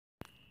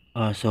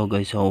So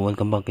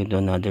welcome back to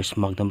another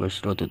SmackDown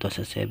vs. Raw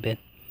 2007.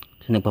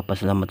 So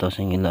nagpapasalamat ako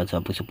sa inyo lahat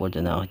sa pagsuporta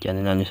na ako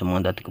channel, lalo sa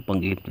mga dati ko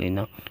pang gameplay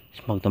na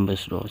SmackDown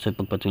vs. Raw. So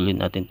pagpatuloy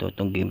natin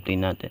itong gameplay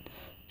natin.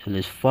 So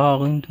let's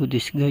fucking do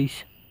this,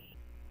 guys.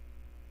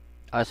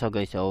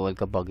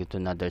 Welcome back to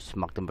another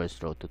SmackDown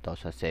vs. Raw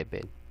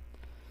 2007.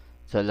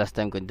 So last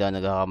time kung hindi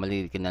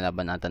nagkakamali,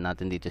 kinalaban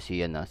natin dito si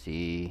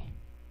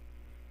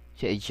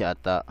Edge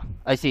ata.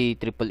 Ay, si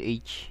Triple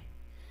H.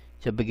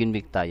 So begin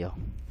week tayo.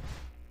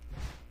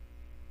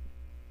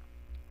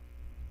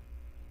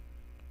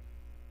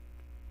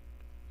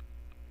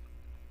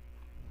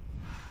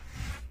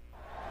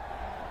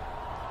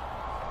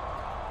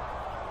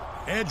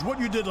 Edge, what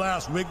you did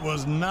last week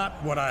was not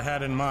what I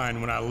had in mind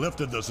when I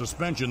lifted the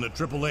suspension that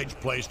Triple H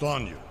placed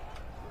on you.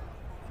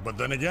 But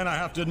then again, I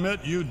have to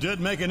admit, you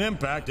did make an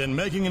impact, and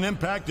making an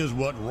impact is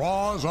what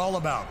Raw is all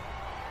about.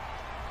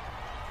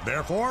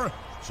 Therefore,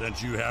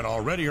 since you had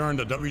already earned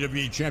a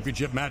WWE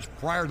Championship match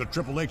prior to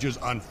Triple H's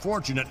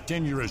unfortunate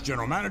tenure as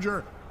general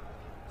manager,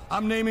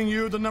 I'm naming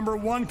you the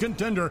 #1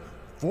 contender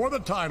for the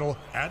title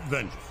at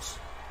Vengeance.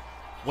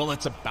 Well,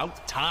 it's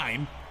about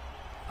time.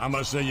 I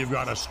must say you've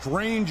got a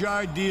strange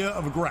idea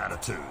of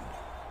gratitude.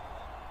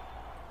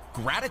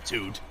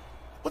 Gratitude?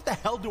 What the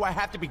hell do I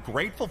have to be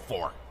grateful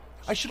for?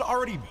 I should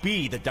already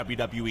be the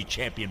WWE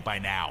champion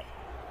by now.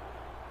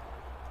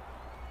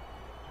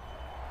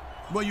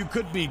 Well, you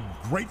could be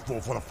grateful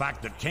for the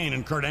fact that Kane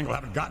and Kurt Angle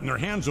haven't gotten their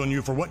hands on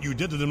you for what you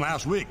did to them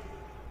last week.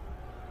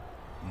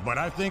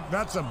 But I think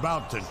that's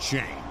about to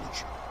change.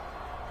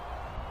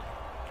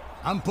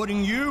 I'm putting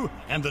you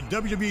and the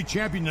WWE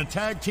Champion in a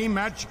tag team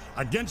match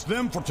against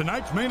them for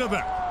tonight's main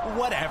event.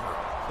 Whatever,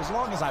 as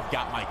long as I've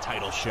got my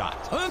title shot.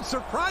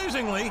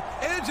 Unsurprisingly,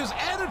 Edge's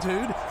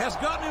attitude has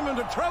gotten him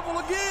into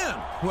trouble again.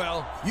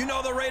 Well, you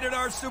know the rated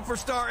R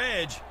superstar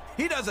Edge.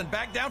 He doesn't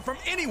back down from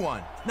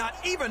anyone, not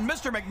even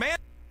Mr. McMahon.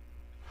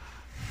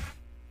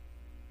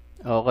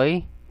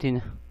 Okay,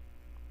 di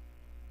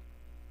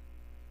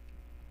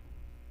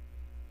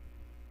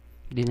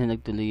na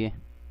nagtuloy eh.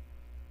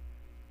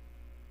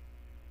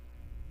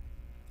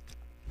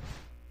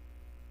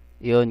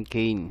 Yon,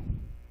 Kane.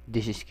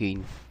 This is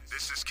Kane.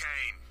 This is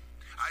Kane.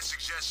 I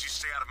suggest you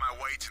stay out of my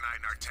way tonight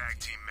in our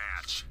tag team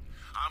match.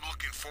 I'm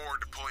looking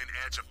forward to pulling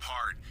Edge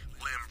apart,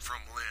 limb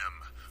from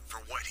limb,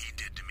 for what he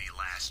did to me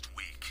last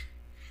week.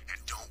 And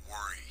don't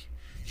worry,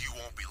 you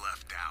won't be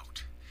left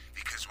out.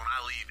 Because when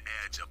I leave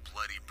Edge a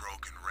bloody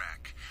broken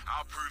wreck,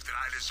 I'll prove that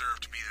I deserve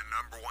to be the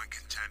 #1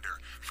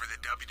 contender for the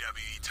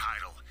WWE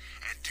title,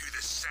 and do the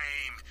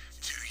same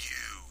to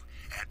you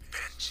at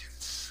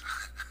Vengeance.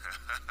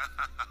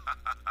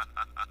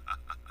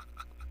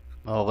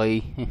 Okay.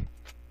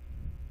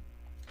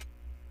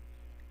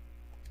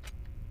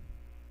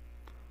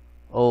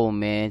 Oh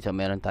man, so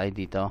meron tayo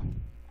dito.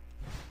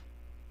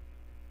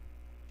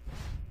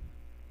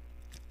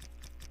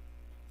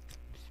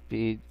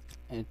 Speed,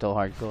 ito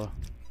hardcore.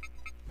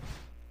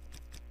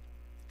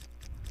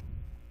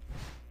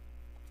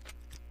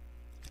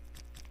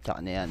 Tsaka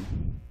na yan.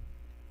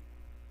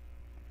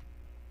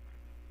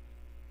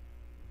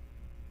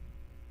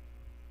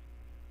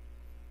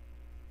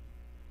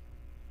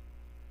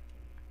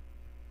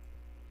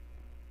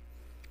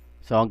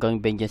 So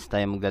hanggang Vengeance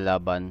tayo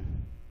maglalaban.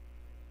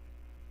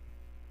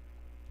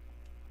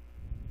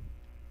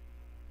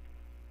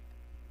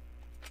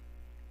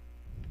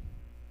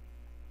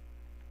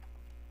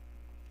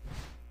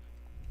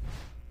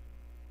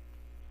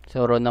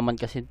 So Raw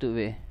naman kasi ito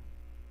eh.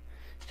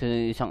 So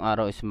isang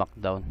araw is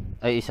SmackDown.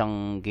 Ay,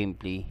 isang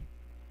gameplay.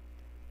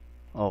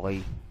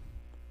 Okay.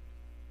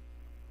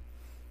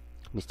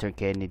 Mr.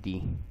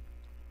 Kennedy.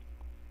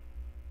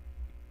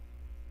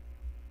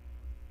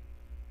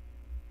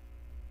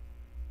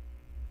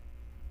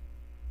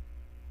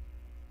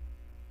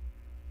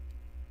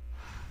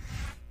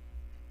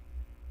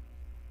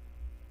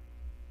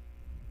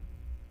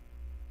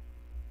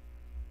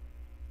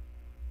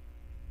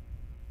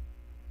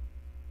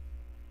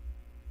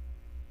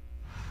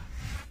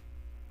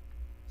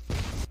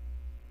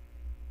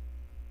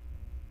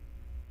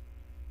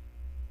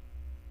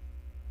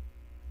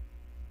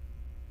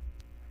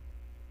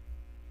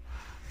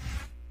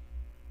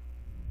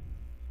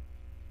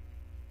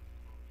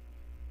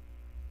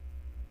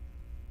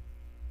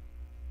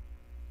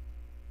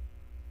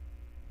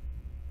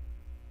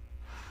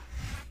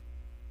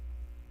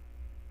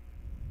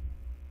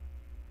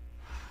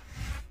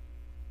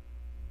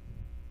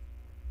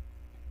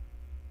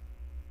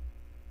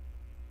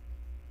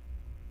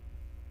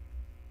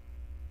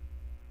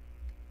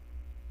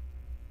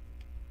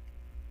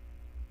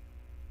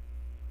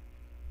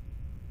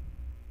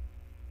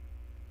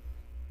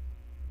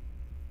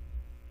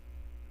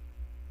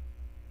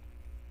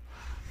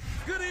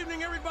 Good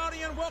evening,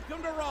 everybody, and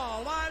welcome to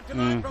Raw, live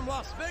tonight from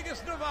Las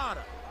Vegas,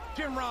 Nevada.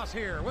 Jim Ross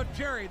here with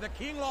Jerry the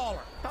King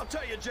Lawler. I'll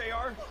tell you,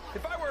 JR,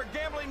 if I were a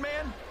gambling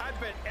man, I'd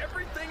bet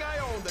everything I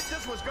owned that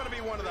this was going to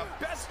be one of the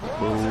best Raws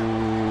ever.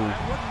 I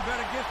wouldn't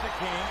bet against the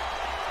King.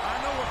 I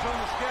know what's on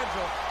the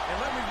schedule, and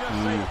let me just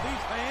say that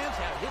these fans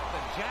have hit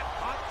the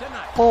jackpot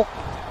tonight.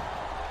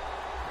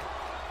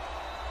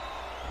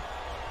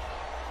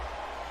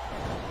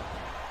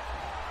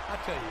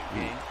 tell you,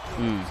 King,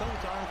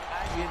 sometimes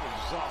I get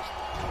exhausted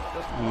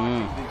just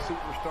watching these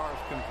superstars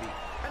compete.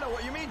 I know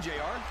what you mean,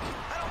 JR.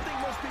 I don't think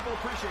most people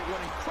appreciate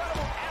what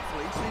incredible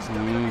athletes these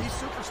WWE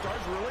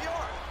superstars really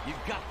are.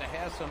 You've got to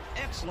have some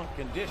excellent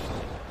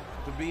conditioning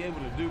to be able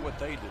to do what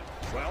they do.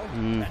 Well,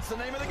 that's the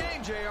name of the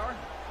game, JR.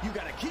 You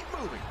got to keep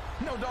moving.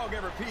 No dog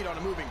ever peed on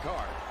a moving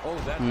car. Oh,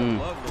 that's a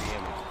lovely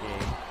image,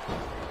 King.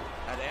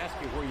 I'd ask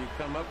you where you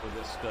come up with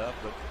this stuff,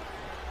 but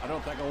I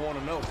don't think I want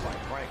to know,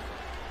 quite frankly.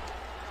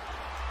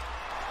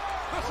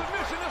 The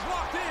submission is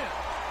locked in.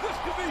 This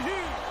could be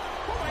huge.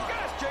 Oh, my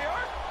gosh,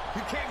 JR.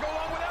 You can't go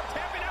long without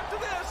tapping out to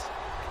this.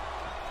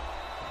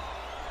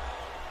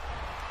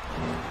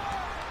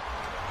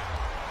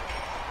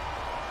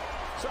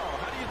 So,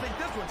 how do you think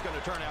this one's going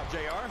to turn out,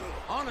 JR?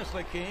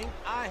 Honestly, King,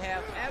 I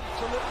have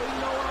absolutely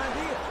no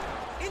idea.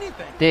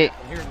 Anything Dick. can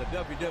happen here in the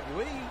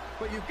WWE.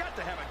 But you've got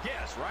to have a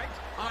guess, right?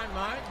 I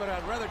might, but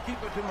I'd rather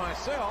keep it to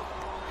myself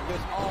if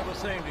it's all the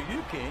same to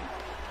you, King.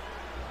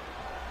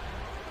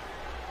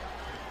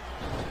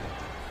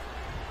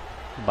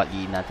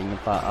 Baliin natin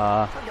yung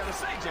paa. I gotta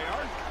say, JR,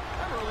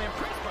 I'm really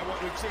impressed by what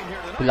we've seen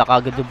here tonight. Pula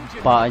kagad yung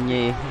paa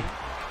niya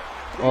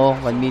eh. Oh,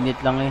 1 minute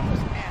lang eh.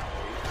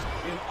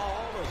 In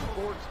all of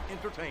sports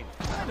entertainment.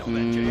 I know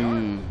that, JR.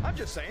 I'm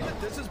just saying that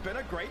this has been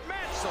a great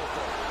match so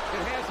far.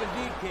 It has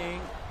indeed,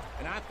 King,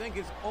 and I think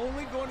it's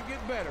only going to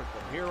get better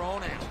from here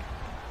on out.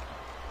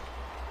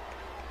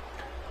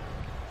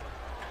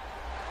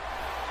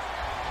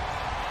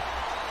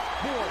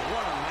 Boy,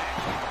 what a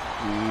match.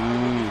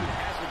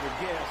 Hazard a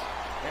guess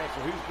as to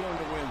who's going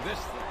to win this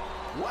thing.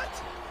 What?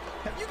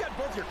 Have you got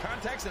both your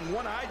contacts in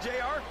one eye,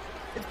 JR?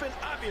 It's been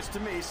obvious to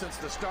me since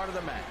the start of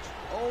the match.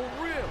 Oh,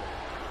 really?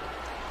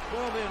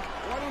 Well, then,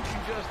 why don't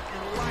you just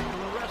enlighten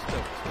the rest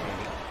of us,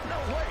 King? No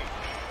way.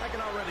 I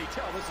can already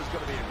tell this is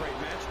going to be a great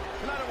match,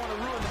 and I don't want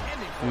to ruin the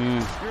ending for you.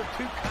 You're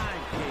too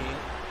kind, King.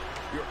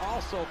 You're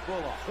also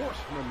full of horse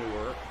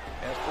manure,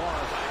 as far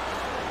as I can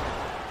tell.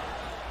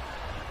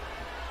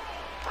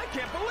 I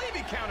can't believe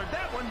he countered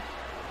that one.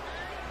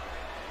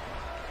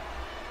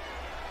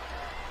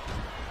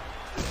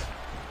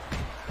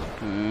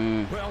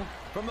 Well,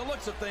 from the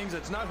looks of things,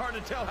 it's not hard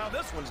to tell how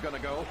this one's going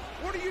to go.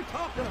 What are you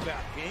talking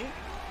about, King?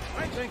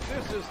 I think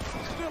this is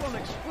still an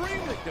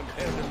extremely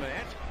competitive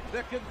match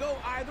that could go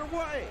either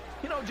way.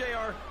 You know,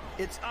 JR,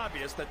 it's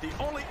obvious that the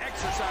only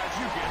exercise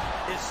you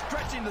get is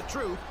stretching the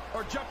truth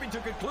or jumping to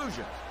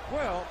conclusions.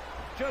 Well,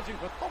 judging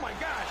from... Oh, my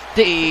gosh.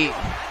 Di. Can you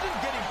imagine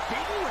getting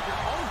beaten with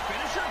your own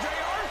finisher,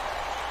 JR?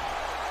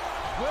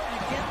 Well, you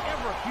can't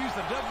ever accuse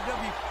the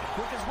WWE. The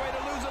quickest way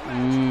to lose a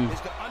match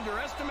is to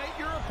underestimate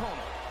your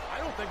opponent. I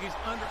don't think he's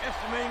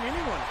underestimating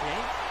anyone,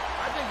 King.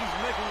 I think he's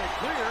making it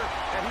clear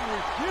that he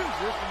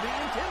refuses to be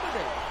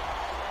intimidated.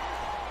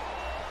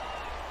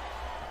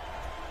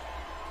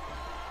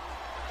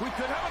 We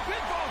could have a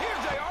pinfall here,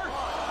 JR.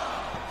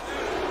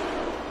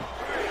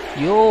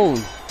 Yun.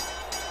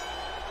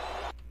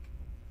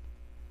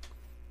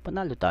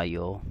 Panalo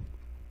tayo.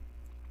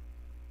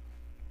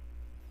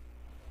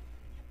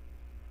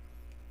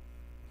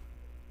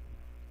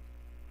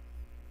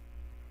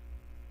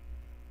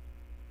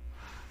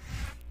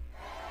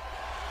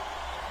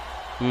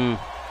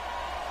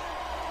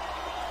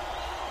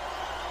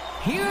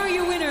 Here are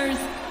your winners,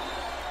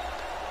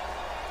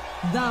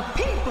 the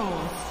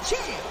People's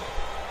Champ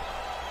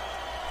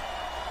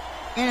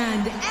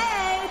and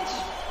Edge.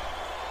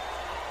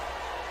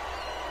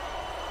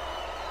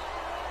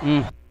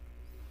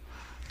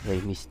 Rey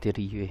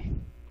Mysterio eh.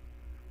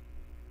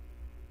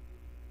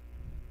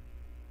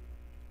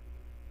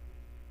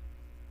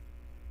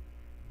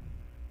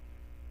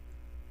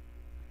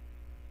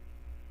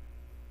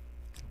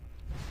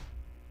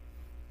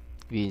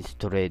 Vince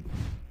Torred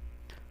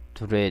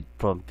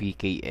from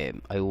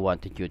PKM. I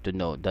wanted you to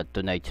know that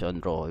tonight's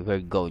on Raw, we're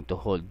going to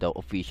hold the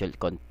official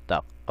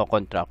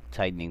contract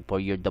signing for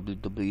your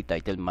WWE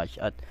title match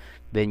at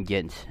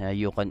Vengeance.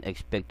 You can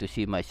expect to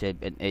see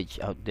myself and Edge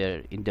out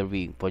there in the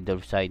ring for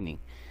the signing.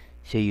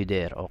 See you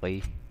there,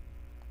 okay?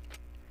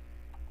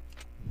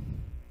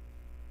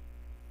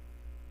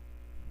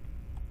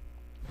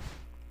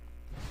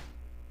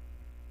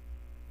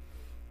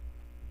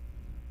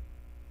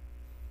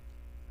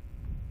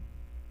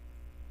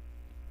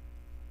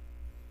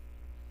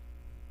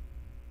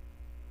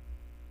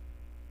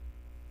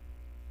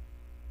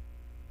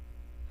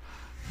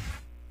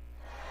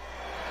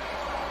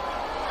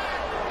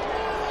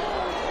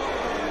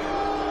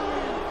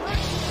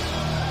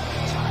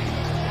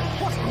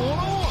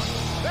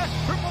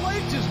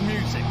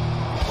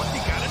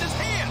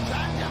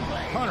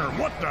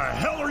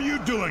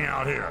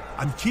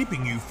 I'm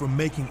keeping you from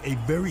making a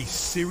very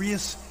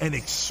serious and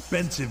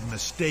expensive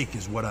mistake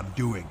is what I'm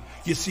doing.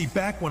 You see,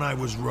 back when I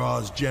was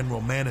Raw's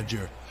general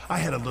manager, I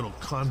had a little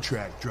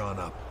contract drawn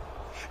up.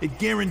 It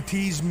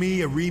guarantees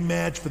me a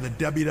rematch for the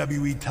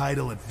WWE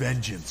title at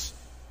Vengeance.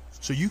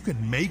 So you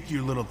can make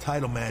your little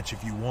title match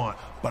if you want,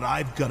 but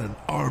I've got an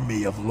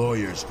army of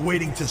lawyers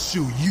waiting to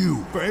sue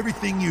you for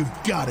everything you've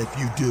got if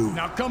you do.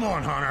 Now come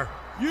on, Hunter.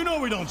 You know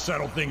we don't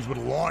settle things with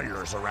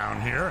lawyers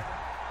around here.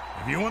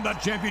 If you want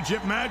that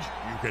championship match,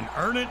 you can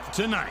earn it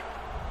tonight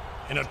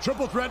in a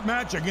triple threat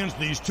match against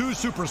these two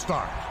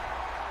superstars.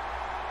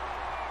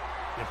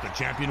 If the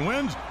champion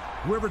wins,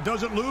 whoever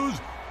doesn't lose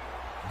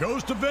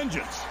goes to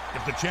vengeance.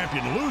 If the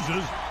champion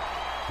loses,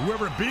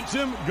 whoever beats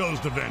him goes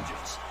to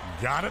vengeance.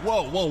 Got it?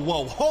 Whoa, whoa,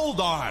 whoa, hold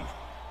on.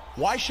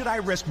 Why should I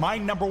risk my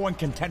 #1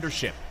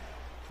 contendership?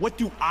 What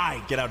do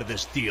I get out of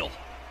this deal?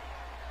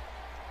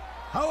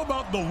 How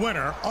about the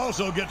winner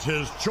also gets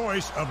his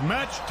choice of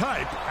match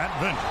type at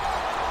vengeance?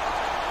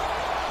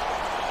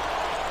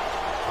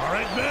 All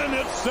right, then,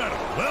 it's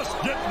settled. Let's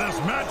get this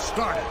match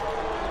started.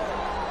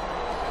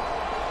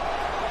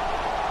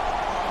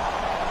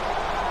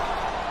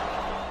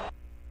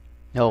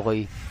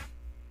 Okay.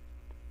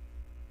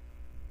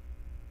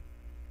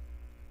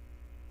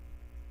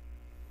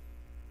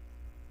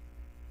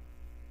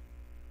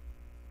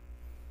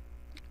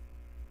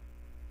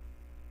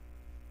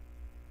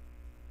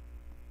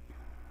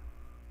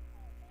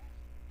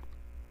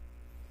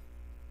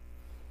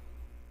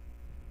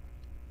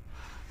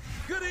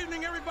 Good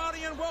evening,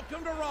 everybody, and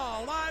welcome to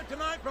Raw, live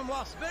tonight from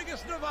Las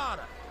Vegas,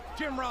 Nevada.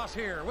 Jim Ross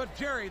here with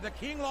Jerry the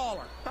King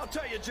Lawler. I'll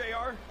tell you,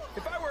 JR,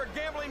 if I were a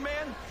gambling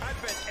man, I'd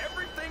bet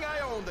everything I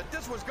owned that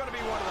this was going to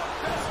be one of the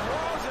best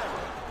Raws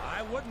ever.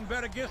 I wouldn't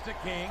bet against it,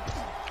 King.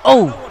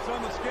 Oh! I know what's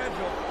on the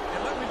schedule,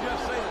 and let me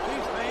just say that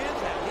these fans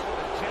have hit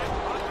the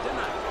jackpot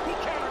tonight. He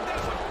countered that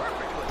one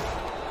perfectly.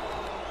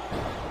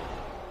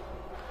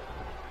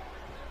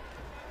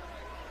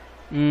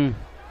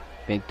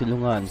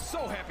 Pinagtulungan. I'm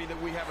so happy that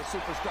we have a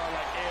superstar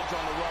like Edge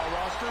on the Raw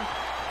roster.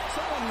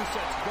 Someone who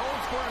sets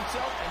goals for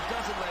himself and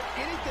doesn't let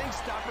anything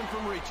stop him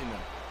from reaching them.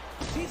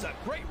 He's a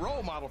great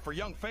role model for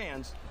young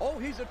fans. Oh,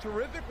 he's a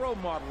terrific role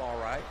model, all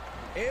right.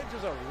 Edge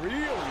is a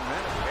real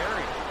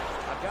humanitarian.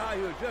 A guy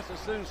who would just as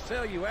soon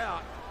sell you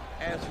out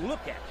as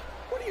look at you.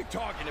 What are you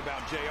talking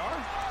about, JR?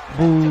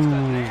 Boom. Just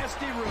a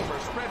nasty rumor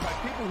spread by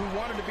people who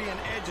wanted to be in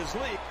Edge's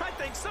league. I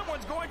think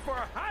someone's going for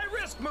a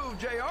high-risk move,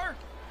 JR.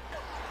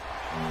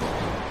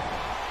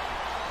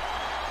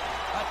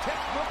 A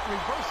textbook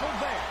reversal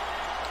there.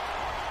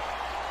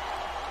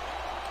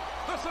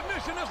 The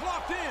submission is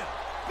locked in.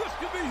 This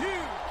could be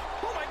huge.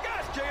 Oh, my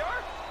gosh,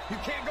 JR. You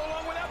can't go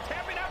long without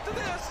tapping out to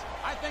this.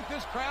 I think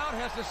this crowd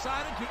has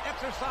decided to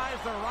exercise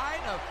the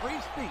right of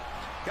free speech.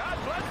 God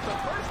bless the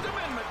First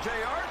Amendment,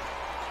 JR.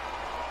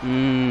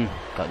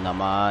 Ikaw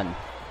naman.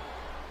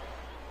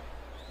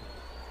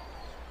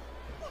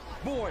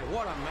 Boy,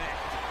 what a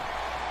match.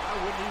 I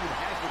wouldn't even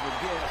hazard a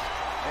guess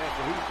as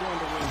to who's going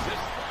to win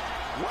this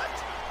thing. What?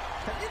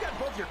 Have you got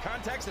both your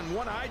contacts in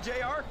one eye,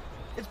 JR?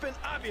 It's been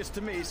obvious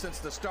to me since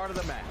the start of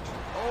the match.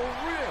 Oh,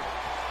 really?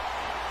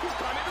 He's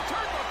climbing the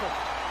turnbuckle.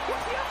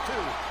 What's he up to?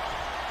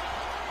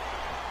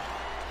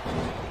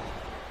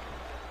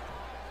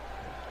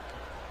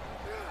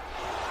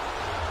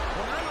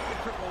 When I look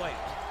at Triple H,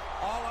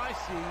 all I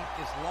see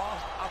is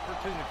lost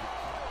opportunities.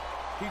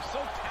 He's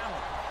so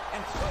talented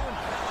and so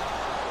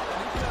intelligent that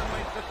he could have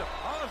made such a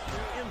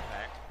positive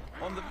impact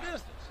on the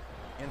business.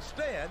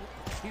 Instead,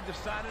 he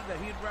decided that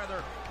he'd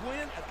rather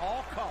win at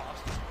all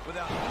costs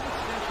without any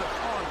sense of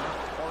honor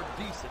or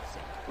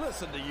decency.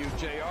 Listen to you,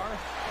 JR.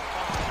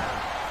 Honor,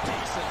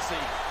 decency.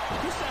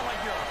 You sound like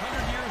you're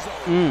 100 years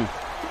old.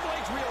 Triple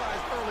H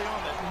realized early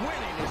on that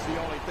winning is the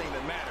only thing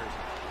that matters.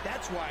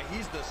 That's why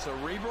he's the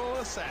cerebral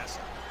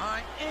assassin. I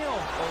am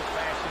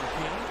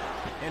old-fashioned, King,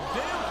 and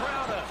damn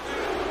proud of it.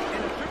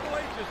 And if Triple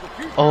H is the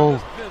future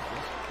of this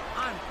business,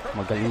 I'm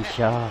Magaling perfectly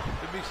siya.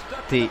 happy to be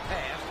stuck in the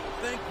past.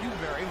 Thank you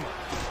very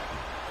much.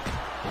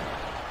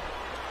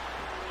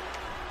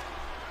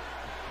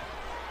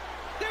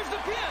 There's the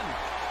pin.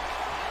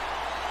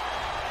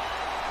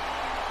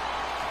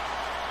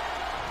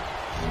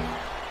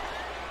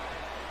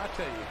 I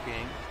tell you,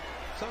 King,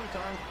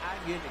 sometimes I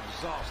get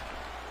exhausted.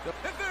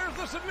 If there's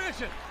the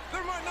submission,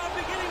 there might not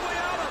be any way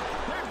out of it.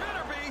 There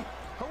better be,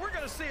 or we're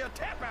going to see a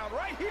tap out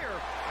right here.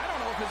 I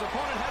don't know if his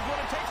opponent has what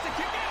it takes to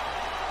kick out.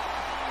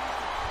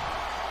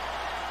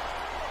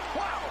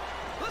 Wow,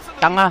 listen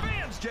to Tanga. the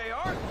fans,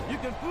 JR. You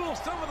can fool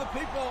some of the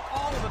people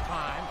all of the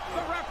time.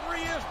 The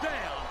referee is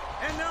down,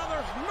 and now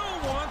there's no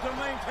one to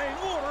maintain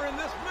order in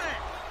this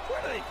match. Where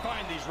do they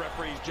find these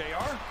referees,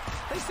 JR?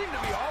 They seem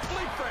to be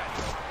awfully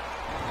fragile.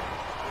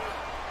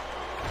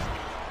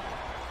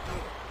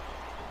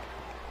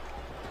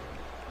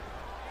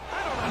 I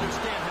don't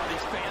understand how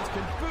these fans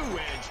can boo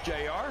Edge,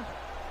 JR.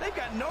 They've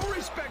got no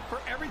respect for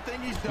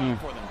everything he's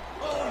done for them.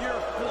 Oh, you're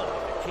full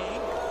of it,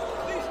 King.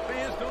 These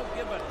fans don't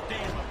give a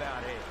damn about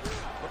Edge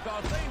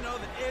because they know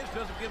that Edge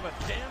doesn't give a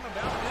damn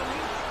about them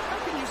either. How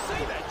can you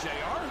say that,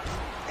 JR?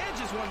 Edge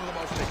is one of the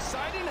most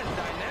exciting and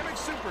dynamic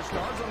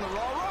superstars on the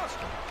Raw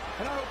roster.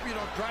 And I hope you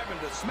don't drive him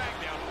to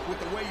SmackDown with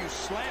the way you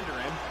slander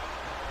him.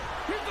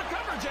 Here's the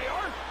cover,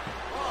 JR.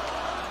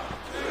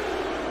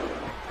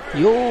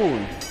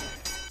 Yun.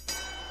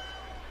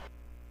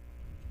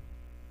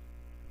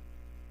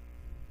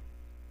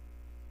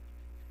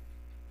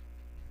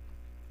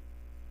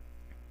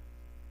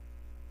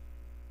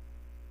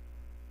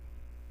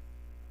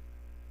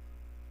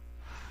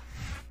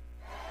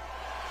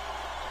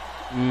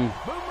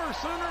 Boomer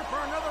sooner for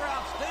another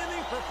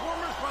outstanding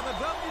performance by the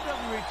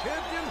WWE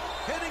Champion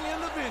heading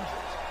into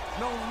vengeance.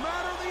 No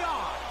matter the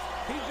odds,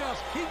 he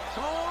just keeps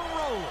on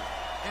rolling.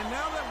 And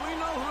now that we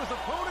know who his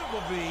opponent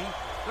will be,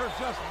 there's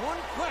just one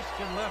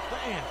question left to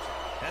answer.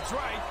 That's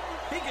right.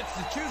 He gets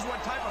to choose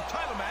what type of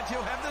title match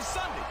he'll have this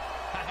Sunday.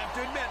 I have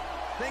to admit,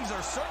 things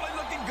are certainly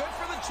looking good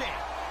for the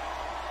champ.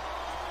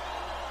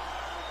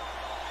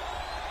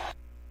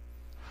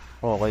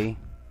 Okay.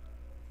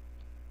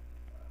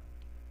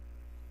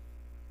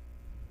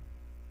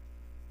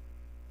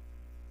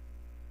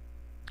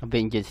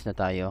 Vengeance na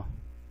tayo.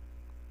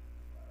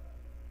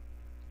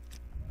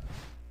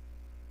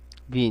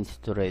 Vince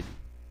to Red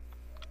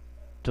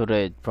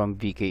from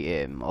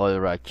VKM.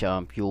 Alright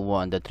champ, you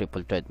won the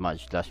triple threat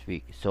match last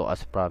week, so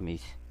as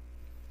promised,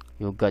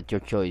 you got your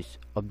choice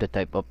of the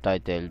type of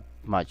title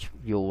match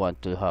you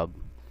want to have.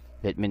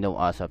 Let me know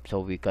ASAP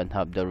so we can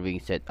have the ring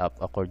set up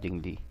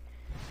accordingly.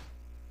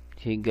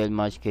 Single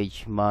match,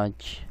 cage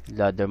match,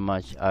 ladder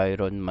match,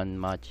 Iron Man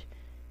match,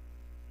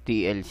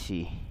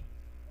 TLC.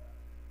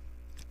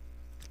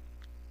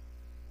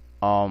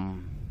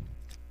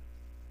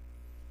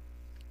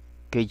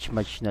 Cage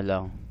match na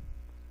lang.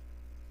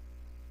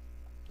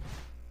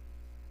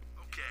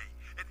 Okay,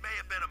 it may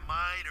have been a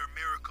minor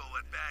miracle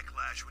at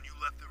Backlash when you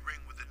left the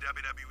ring with the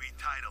WWE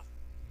title.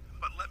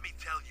 But let me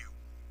tell you,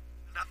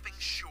 nothing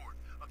short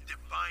of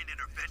divine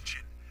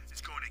intervention is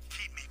going to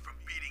keep me from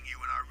beating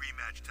you in our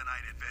rematch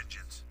tonight at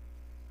Vengeance.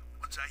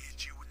 Once I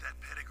hit you with that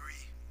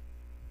pedigree,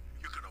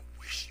 you're going to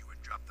wish you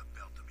had dropped the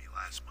belt to me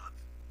last month.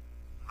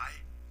 Why?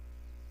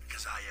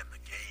 Because I am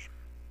the game.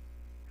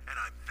 And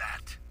I'm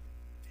that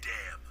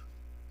damn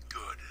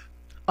good.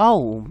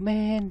 Oh,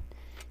 man.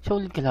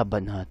 Solid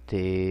kalaban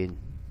natin.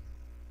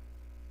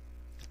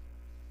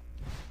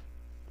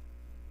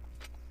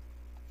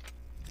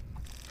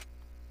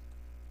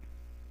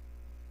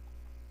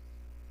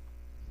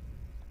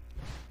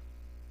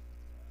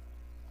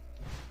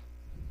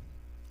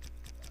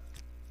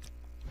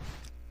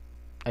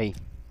 Ay.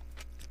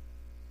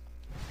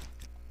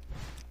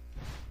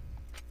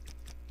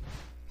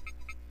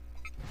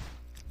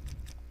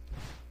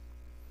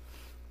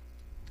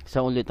 Isa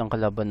ulit ang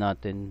kalaban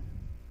natin.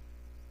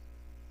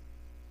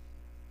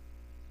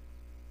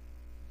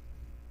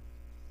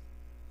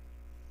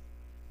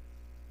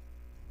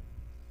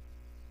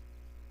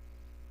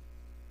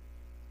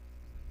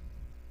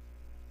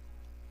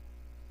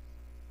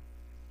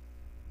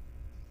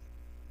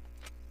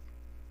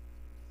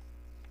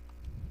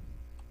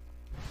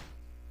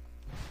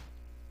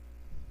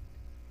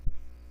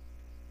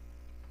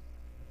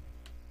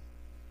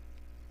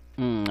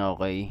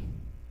 Okay.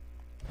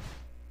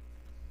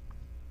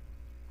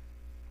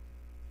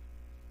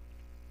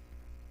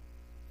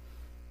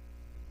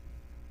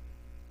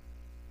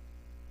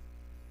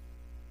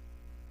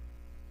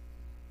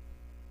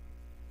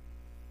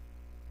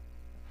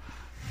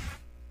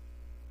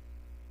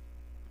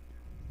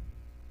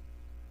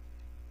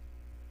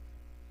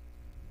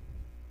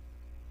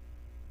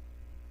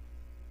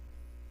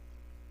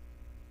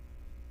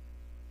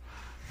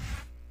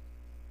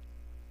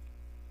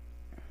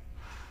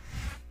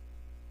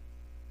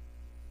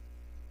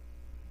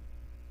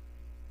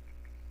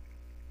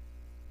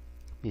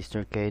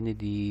 Mr.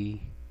 Kennedy.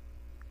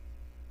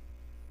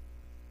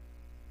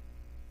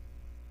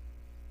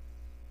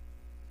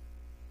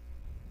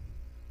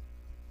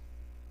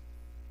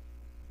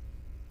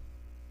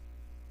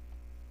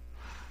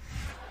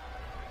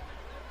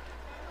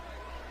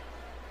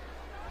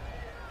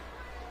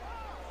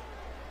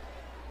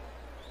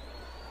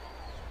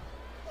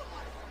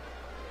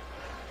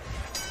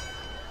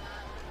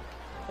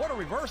 What a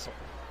reversal.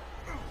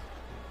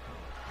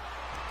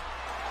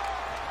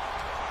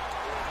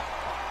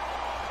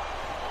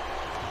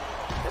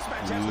 This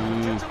match has the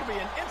potential to be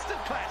an instant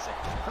classic,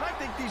 and I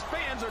think these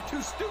fans are too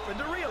stupid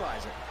to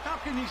realize it. How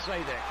can you say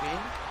that,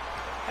 King?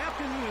 How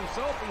can you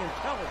insult the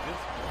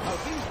intelligence of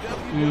these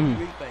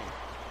WWE fans?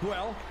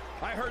 Well,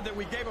 I heard that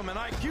we gave them an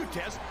IQ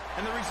test,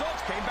 and the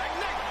results came back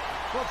negative.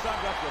 Folks, I've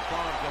got to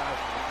apologize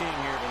to the King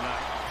here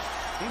tonight.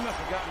 He must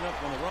have gotten up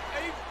on the wrong...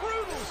 A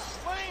brutal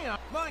slam!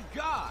 My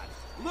God!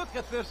 Look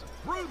at this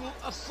brutal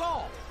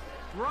assault.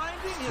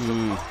 Grinding his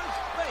opponent's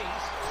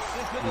face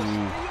into the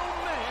steel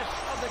mesh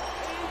of the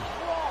cage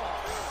wall.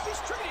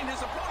 He's treating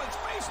his opponent's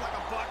face like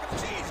a block of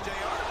cheese,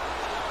 JR.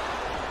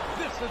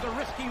 This is a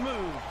risky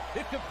move.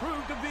 It could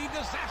prove to be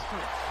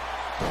disastrous.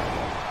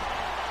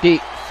 Di,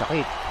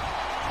 sakit.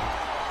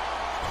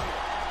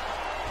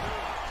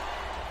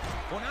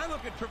 When I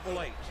look at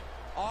Triple H,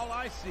 all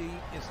I see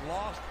is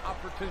lost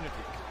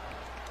opportunities.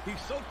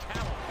 He's so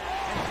talented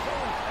and so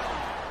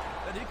intelligent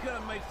that he could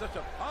have made such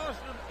a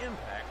positive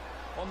impact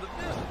on the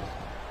business.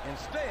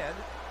 Instead,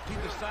 he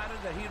decided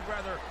that he'd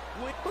rather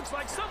win. Looks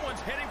like someone's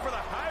heading for the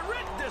high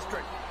rent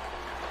district.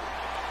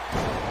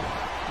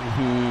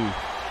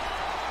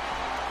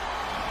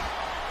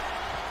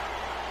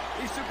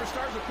 These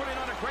superstars are putting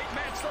on a great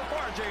match so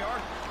far, JR.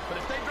 But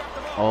if they drop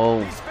the ball,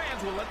 these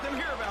fans will let them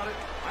hear about it.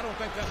 I don't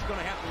think that's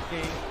going to happen,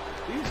 King.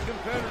 These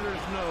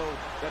competitors know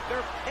that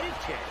their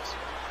paychecks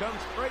comes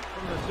straight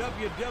from the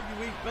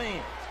WWE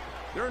fans.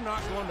 They're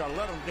not going to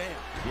let them down.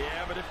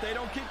 Yeah, but if they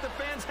don't keep the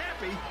fans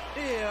happy...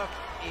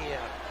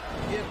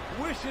 If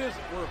wishes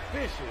were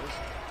fishes,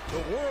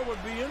 the world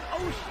would be an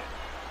ocean.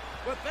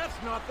 But that's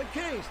not the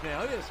case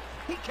now, is it?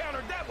 He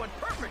countered that one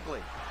perfectly.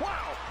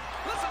 Wow!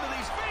 Listen to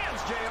these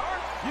fans, JR.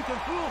 You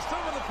can fool some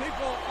of the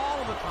people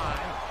all the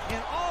time, and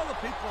all the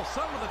people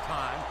some of the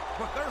time,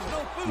 but there's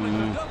no fooling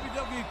the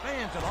WWE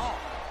fans at all.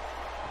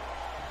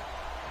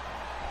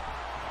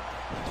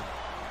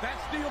 That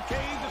steel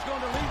cage is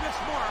going to leave its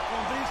mark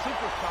on these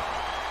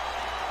superstars.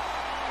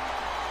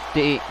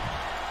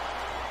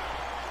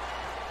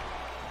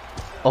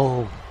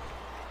 Oh.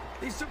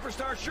 These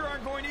superstars sure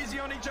aren't going easy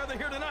on each other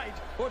here tonight.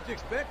 What'd you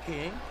expect,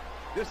 King?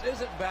 This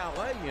isn't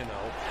ballet, you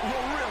know.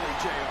 Oh, really,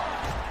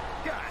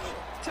 JR? Gosh,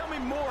 tell me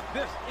more.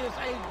 This is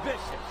a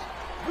vicious,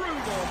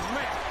 brutal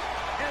match,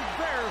 and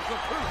there's the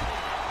proof.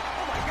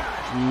 Oh, my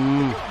gosh.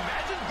 Can you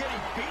imagine getting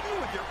beaten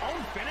with your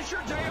own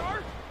finisher, JR?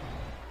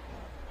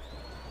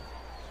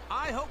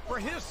 I hope for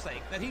his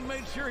sake that he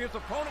made sure his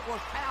opponent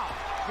was out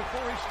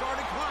before he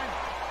started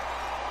climbing.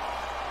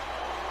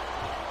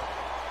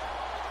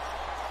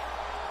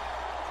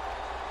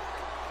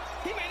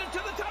 He made it to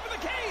the top of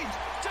the cage,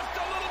 just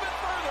a little bit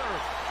further.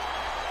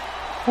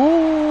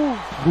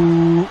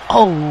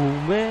 Oh,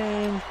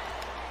 man.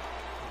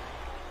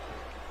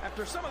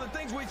 After some of the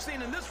things we've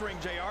seen in this ring,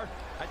 JR,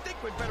 I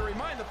think we'd better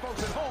remind the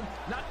folks at home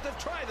not to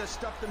try this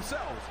stuff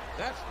themselves.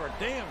 That's for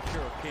damn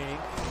sure, King.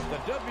 The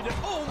WWE...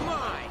 Oh,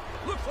 my!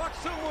 Looks like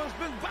someone's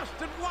been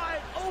busted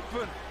wide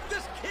open.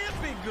 This can't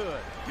be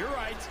good. You're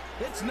right.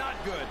 It's not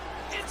good.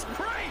 It's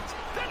great.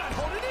 They're not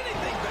holding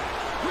anything back.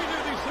 We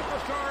knew these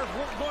superstars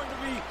weren't going to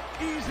be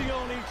easy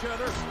on each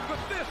other, but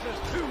this is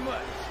too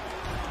much.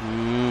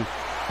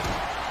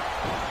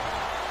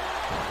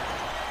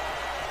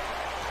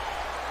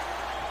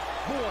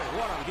 Boy,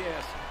 what a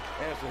guess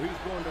as to who's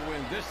going to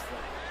win this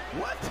thing.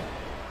 What?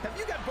 Have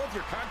you got both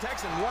your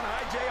contacts in one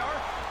eye, JR?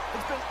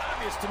 It's been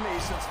obvious to me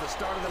since the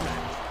start of the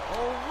match.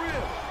 Oh,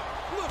 really?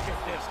 Look at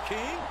this,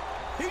 King.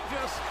 He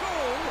just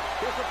stole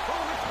his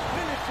opponent's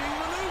finishing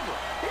maneuver.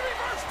 He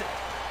reversed it.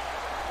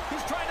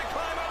 He's trying to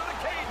climb out of the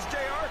cage,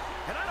 JR,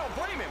 and I don't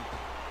blame him.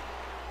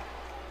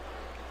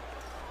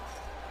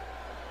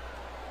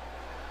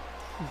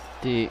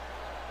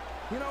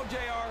 You know,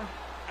 JR,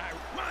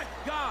 my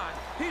God,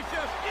 he's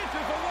just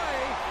inches away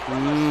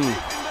from a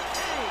snake in the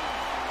cage.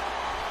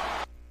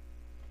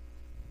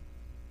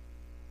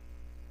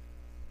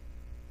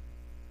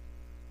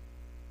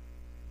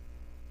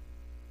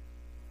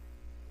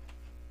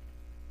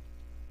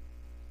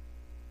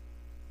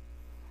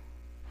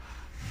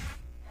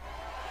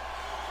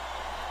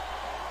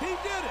 He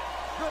did it.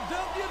 The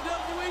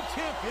WWE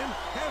Champion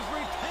has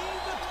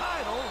retained the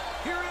title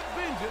here at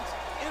Vengeance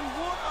in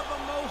one of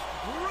the most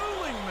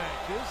grueling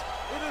matches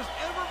it has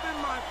ever been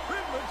my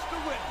privilege to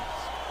witness.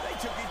 They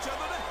took each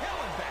other to hell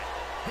and back.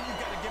 And you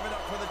got to give it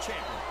up for the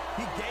champion.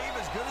 He gave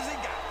as good as he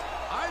got.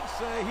 I'd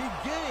say he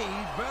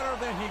gave better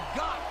than he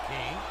got,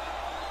 King.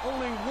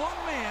 Only one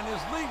man is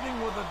leaving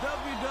with the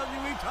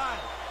WWE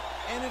title,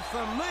 and it's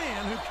the man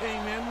who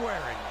came in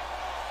wearing it.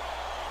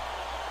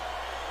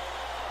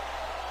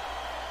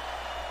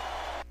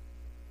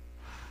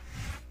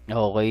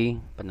 Okay,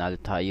 panalo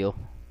tayo.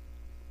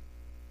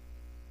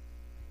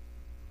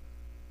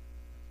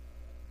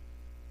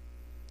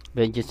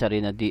 Vengeance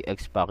Arena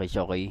DX package,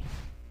 okay.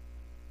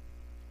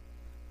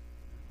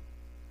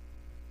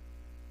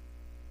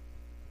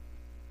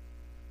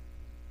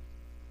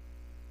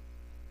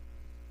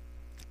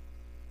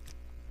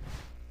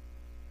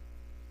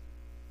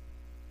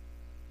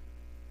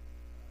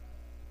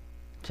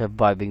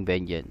 Surviving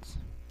Vengeance.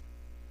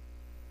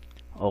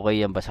 Okay,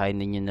 yan, basahin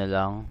ninyo na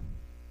lang.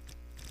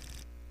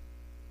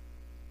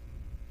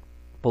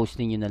 Post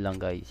ninyo na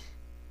lang, guys.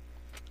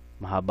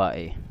 Mahaba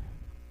eh.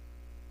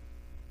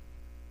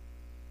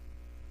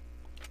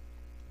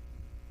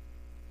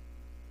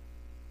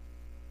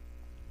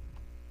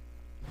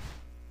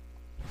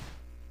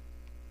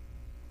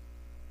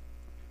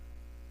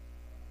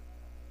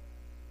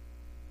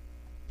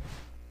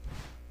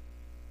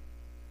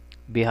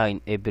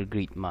 Behind every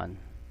great man.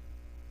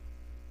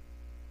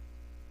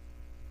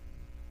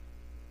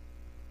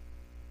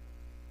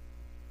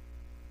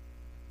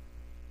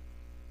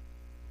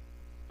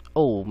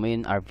 Oh,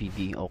 main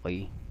RVD,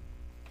 okay.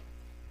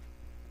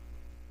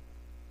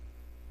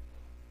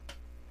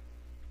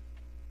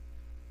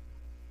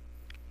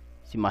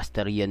 Si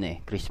Master yan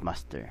eh, Chris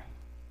Master.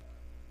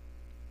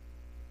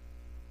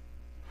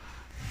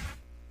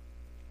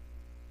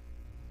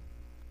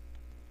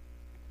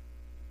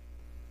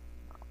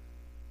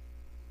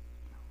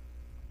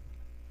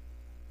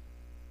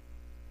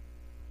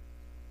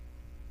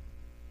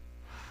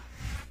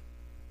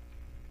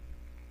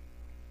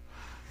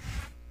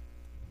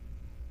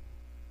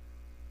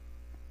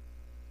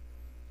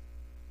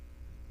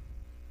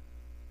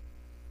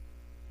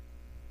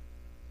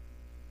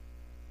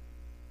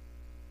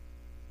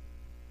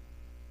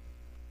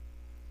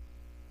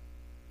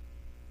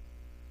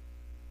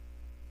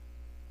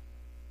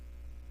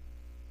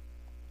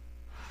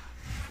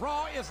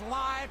 Raw is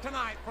live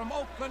tonight from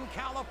Oakland,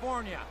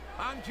 California.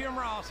 I'm Jim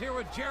Ross here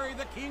with Jerry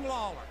the King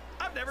Lawler.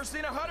 I've never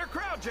seen a hotter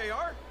crowd,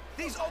 JR.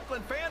 These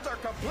Oakland fans are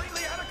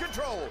completely out of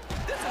control.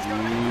 This is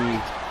going to be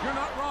great. You're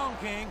not wrong,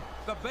 King.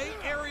 The Bay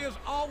Area's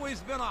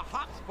always been a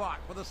hot spot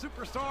for the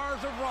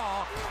superstars of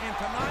Raw, and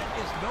tonight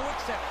is no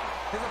exception.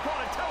 His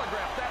opponent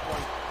telegraphed that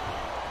one.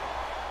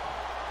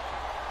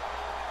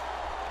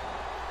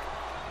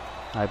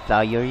 High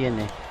flyer yan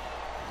eh.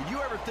 Did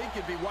you ever think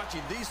you'd be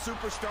watching these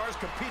superstars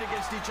compete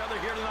against each other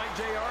here tonight,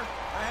 JR?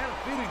 I had a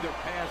feeling their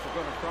paths were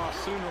going to cross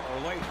sooner or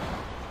later,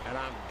 and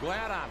I'm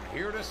glad I'm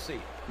here to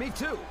see it. Me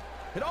too.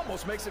 It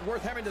almost makes it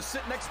worth having to sit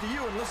next to you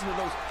and listen to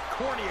those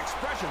corny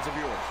expressions of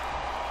yours.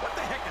 What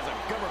the heck is a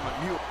government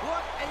mule?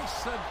 What a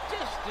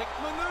sadistic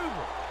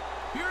maneuver.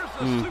 Here's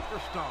the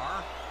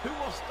superstar who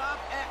will stop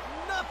at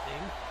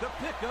nothing to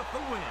pick up the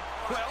win.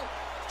 Well,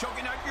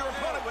 choking out your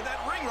opponent with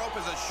that ring rope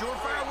is a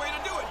surefire way to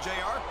do it,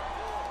 JR.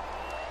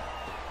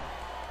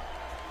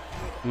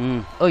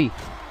 Oy.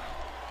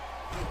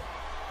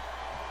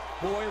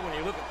 Boy, when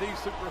you look at these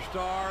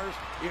superstars,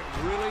 it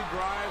really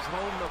drives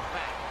home the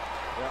fact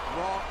that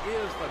Raw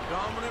is the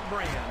dominant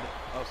brand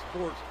of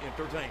sports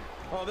entertainment.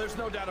 Oh, there's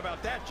no doubt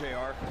about that,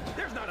 JR.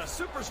 There's not a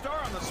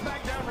superstar on the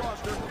SmackDown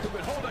roster who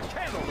could hold a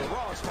candle to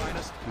Raw's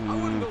finest. I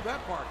wouldn't go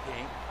that far,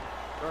 King.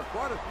 There are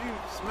quite a few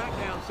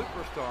SmackDown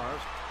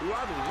superstars who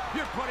I believe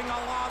you're putting a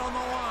lot on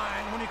the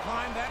line when you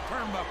climb that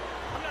turnbuckle.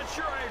 I'm not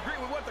sure I agree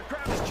with what the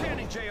crowd is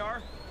chanting,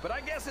 JR, but I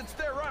guess it's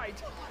their right.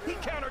 He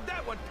countered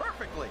that one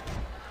perfectly.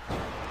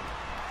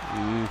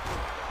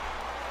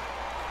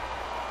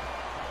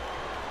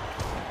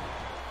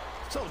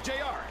 So,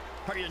 JR,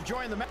 are you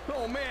enjoying the match?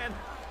 Oh, man,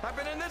 I've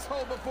been in this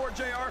hole before,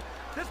 JR.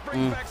 This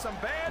brings back some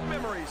bad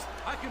memories.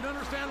 I can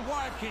understand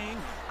why, King.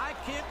 I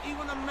can't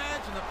even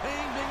imagine the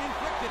pain being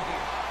inflicted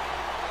here.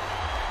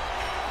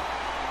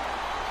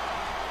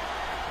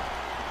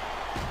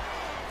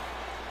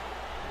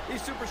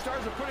 These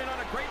superstars are putting on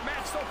a great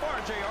match so far,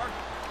 JR.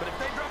 But if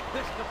they drop...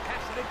 This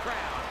capacity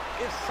crowd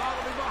is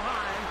solidly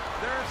behind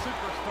their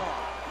superstar.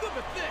 Look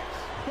at this.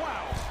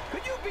 Wow.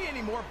 Could you be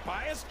any more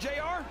biased,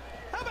 JR?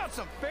 How about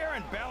some fair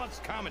and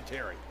balanced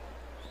commentary?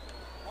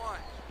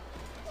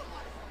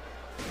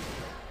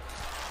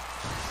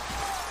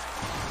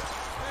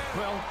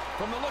 Well,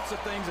 from the looks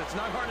of things, it's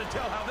not hard to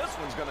tell how this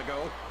one's going to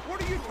go.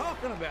 What are you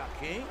talking about,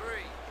 King?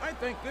 I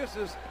think this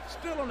is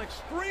still an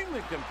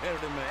extremely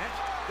competitive match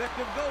that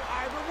could go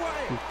either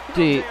way.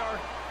 You know, JR,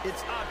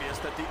 it's obvious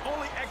that the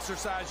only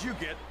exercise you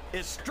get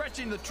is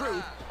stretching the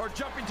truth or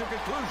jumping to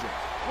conclusions.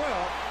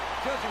 Well,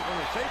 judging from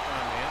the shape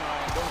I'm in,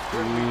 I don't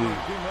care to be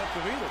doing too much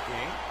of either,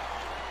 King.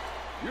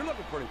 You're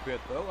looking pretty fit,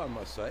 though, I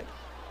must say.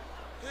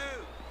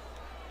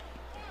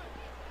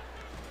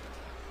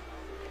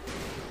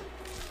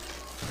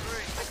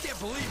 I can't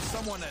believe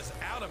someone as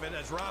out of it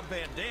as Rob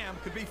Van Dam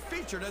could be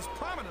featured as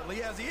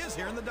prominently as he is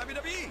here in the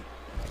WWE.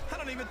 I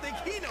don't even think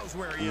he knows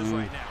where he is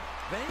right now.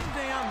 Van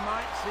Dam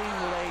might seem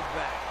laid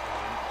back,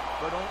 King,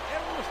 but don't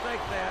ever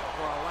mistake that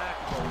for a lack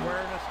of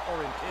awareness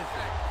or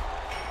intensity.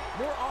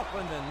 More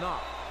often than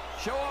not.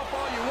 Show off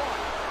all you want,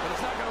 but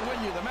it's not going to win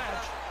you the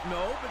match.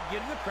 No, but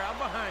getting the crowd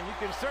behind you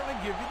can certainly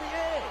give you the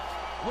edge.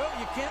 Well,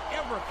 you can't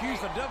ever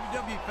accuse the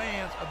WWE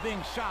fans of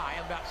being shy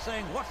about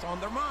saying what's on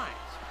their minds.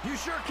 You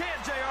sure can,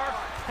 JR,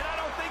 and I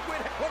don't think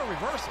we'd... What a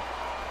reversal.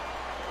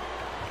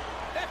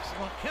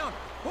 Excellent counter.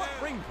 What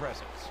ring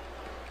presence.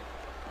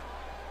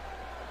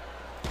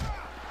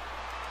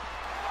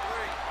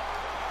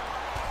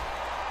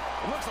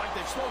 It looks like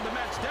they've slowed the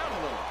match down a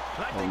little.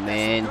 And I think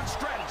that's a good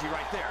strategy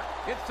right there.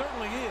 It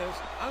certainly is.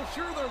 I'm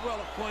sure they're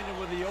well acquainted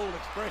with the old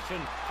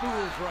expression,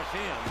 fools rush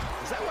in.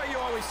 Is that why you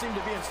always seem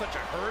to be in such a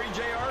hurry,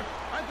 JR?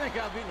 I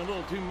think I've eaten a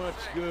little too much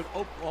good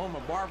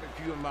Oklahoma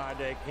barbecue in my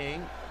day,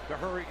 King, to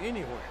hurry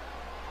anywhere.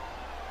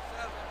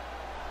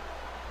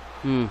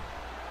 These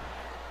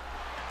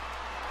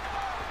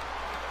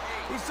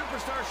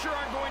superstars sure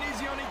aren't going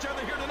easy on each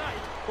other here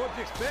tonight. What'd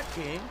you expect,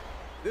 King?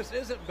 This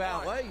isn't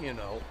ballet, you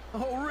know.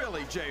 Oh,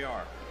 really,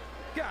 JR?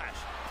 Gosh,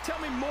 tell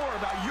me more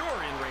about your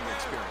in-ring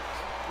experience.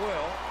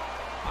 Well,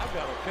 I've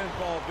got a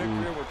pinfall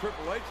victory over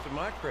Triple H to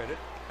my credit.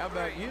 How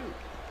about you?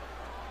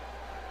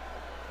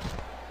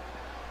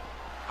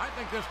 I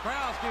think this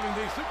crowd's giving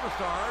these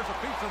superstars a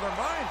piece of their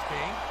minds,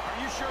 King. Are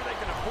you sure they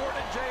can afford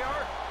it,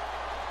 JR?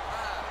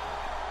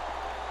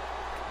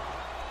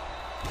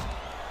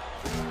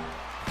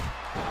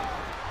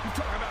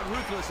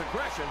 Ruthless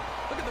aggression.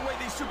 Look at the way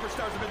these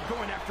superstars have been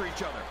going after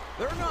each other.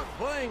 They're not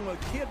playing with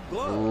kid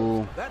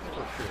gloves, that's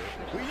for sure.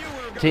 We knew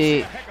we were going to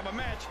see a heck of a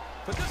match,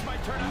 but this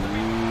might turn out to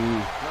be... No.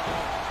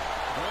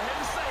 Go ahead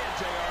and say it,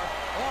 JR.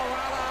 All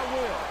right, I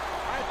will.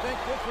 I think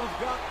this one's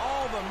got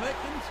all the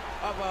makings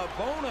of a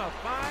bona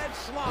fide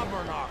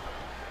slobber knocker.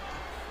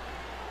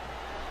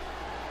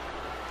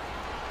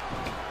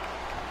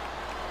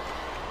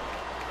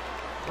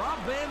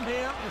 Rob Van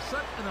Dam is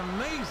such an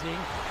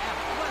amazing,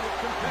 athletic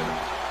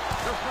competitor.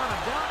 There's not a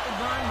doubt in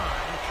my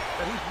mind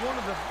that he's one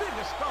of the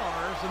biggest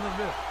stars in the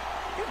business.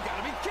 You've got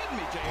to be kidding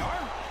me,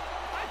 JR.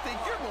 I think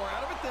you're more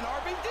out of it than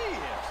RVD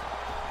is.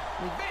 I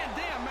mean, Van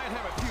Dam might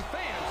have a few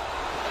fans,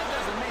 that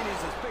doesn't mean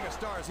he's as big a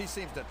star as he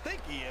seems to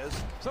think he is.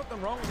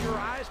 Something wrong with your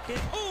eyes, kid?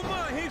 Oh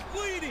my, he's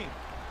bleeding!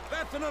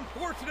 That's an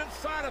unfortunate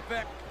side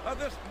effect of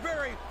this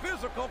very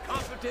physical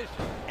competition.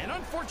 An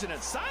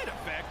unfortunate side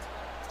effect?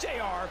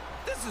 JR,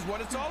 this is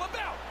what it's all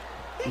about.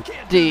 He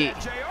can't do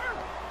that, JR.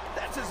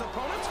 That's his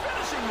opponent's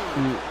finishing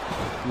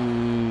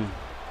move.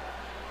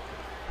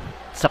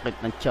 Sakit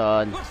ng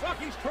tiyan. Looks like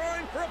he's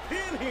trying for a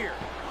pin here.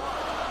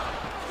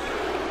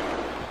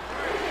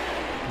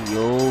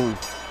 Yung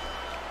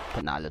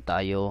panalo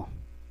tayo.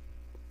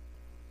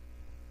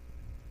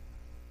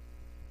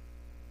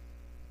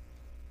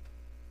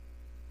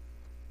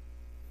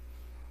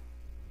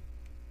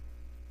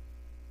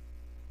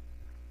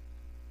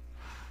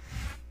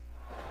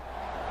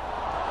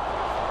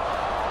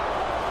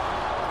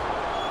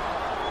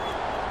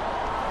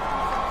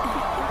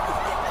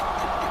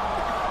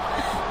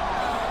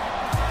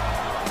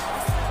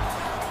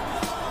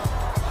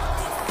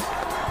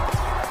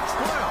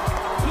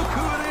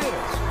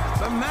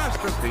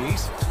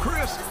 Masterpiece,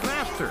 Chris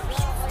Masters.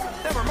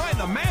 Never mind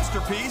the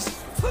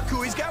masterpiece. Look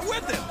who he's got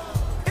with him.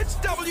 It's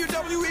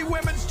WWE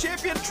Women's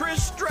Champion Trish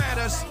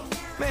Stratus.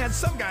 Man,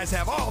 some guys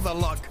have all the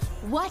luck.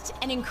 What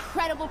an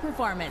incredible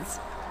performance.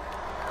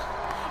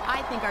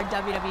 I think our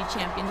WWE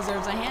champion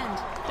deserves a hand,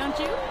 don't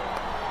you?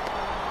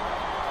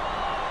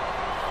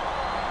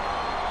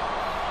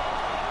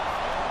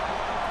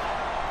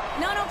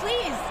 No,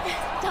 please.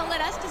 Don't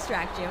let us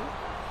distract you.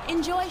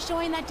 Enjoy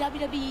showing that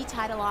WWE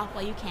title off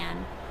while you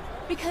can.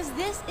 Because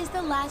this is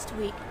the last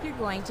week you're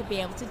going to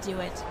be able to do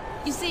it.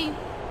 You see,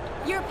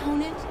 your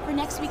opponent for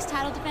next week's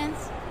title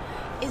defense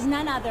is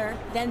none other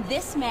than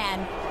this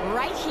man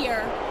right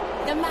here,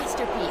 the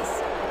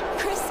masterpiece,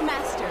 Chris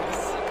Masters.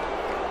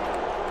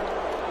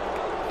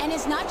 And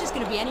it's not just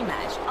going to be any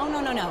match. Oh, no.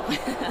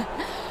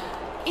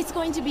 It's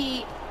going to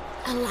be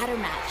a ladder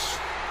match.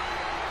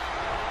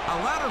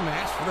 A ladder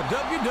match for the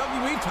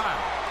WWE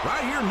title,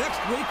 right here next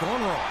week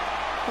on Raw.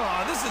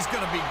 Oh, this is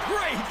going to be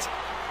great!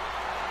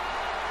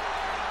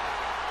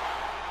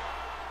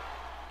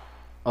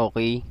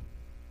 Okay.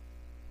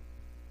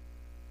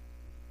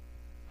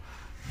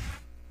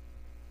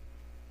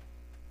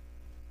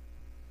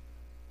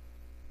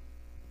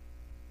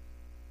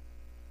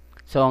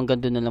 So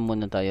hanggang doon na lang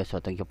muna tayo. So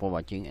thank you for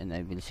watching and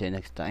I will see you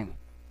next time.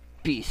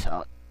 Peace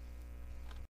out.